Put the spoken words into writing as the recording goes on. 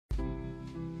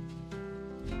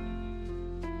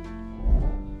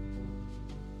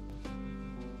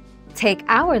Take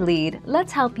our lead,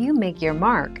 let's help you make your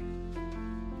mark.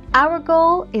 Our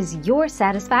goal is your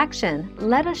satisfaction.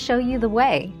 Let us show you the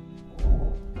way.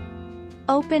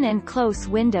 Open and close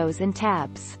windows and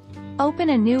tabs.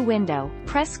 Open a new window,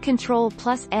 press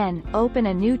Ctrl+N, open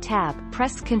a new tab,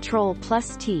 press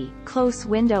Ctrl+T, close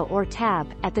window or tab,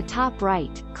 at the top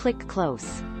right, click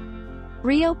Close.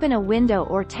 Reopen a window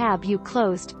or tab you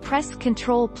closed, press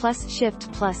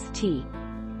Ctrl+Shift+T.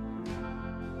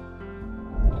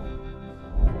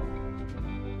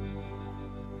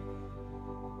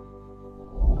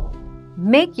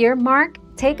 Make your mark,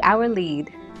 take our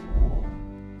lead.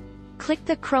 Click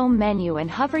the Chrome menu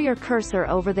and hover your cursor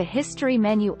over the History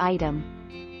menu item.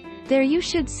 There you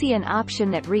should see an option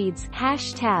that reads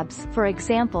 #tabs, for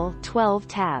example, 12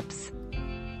 tabs.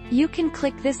 You can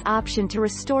click this option to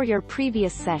restore your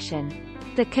previous session.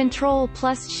 The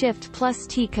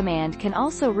Ctrl+Shift+T command can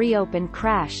also reopen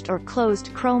crashed or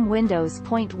closed Chrome Windows.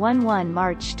 11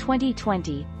 March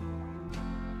 2020.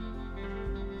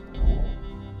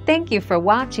 Thank you for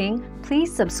watching.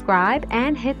 Please subscribe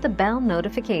and hit the bell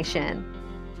notification.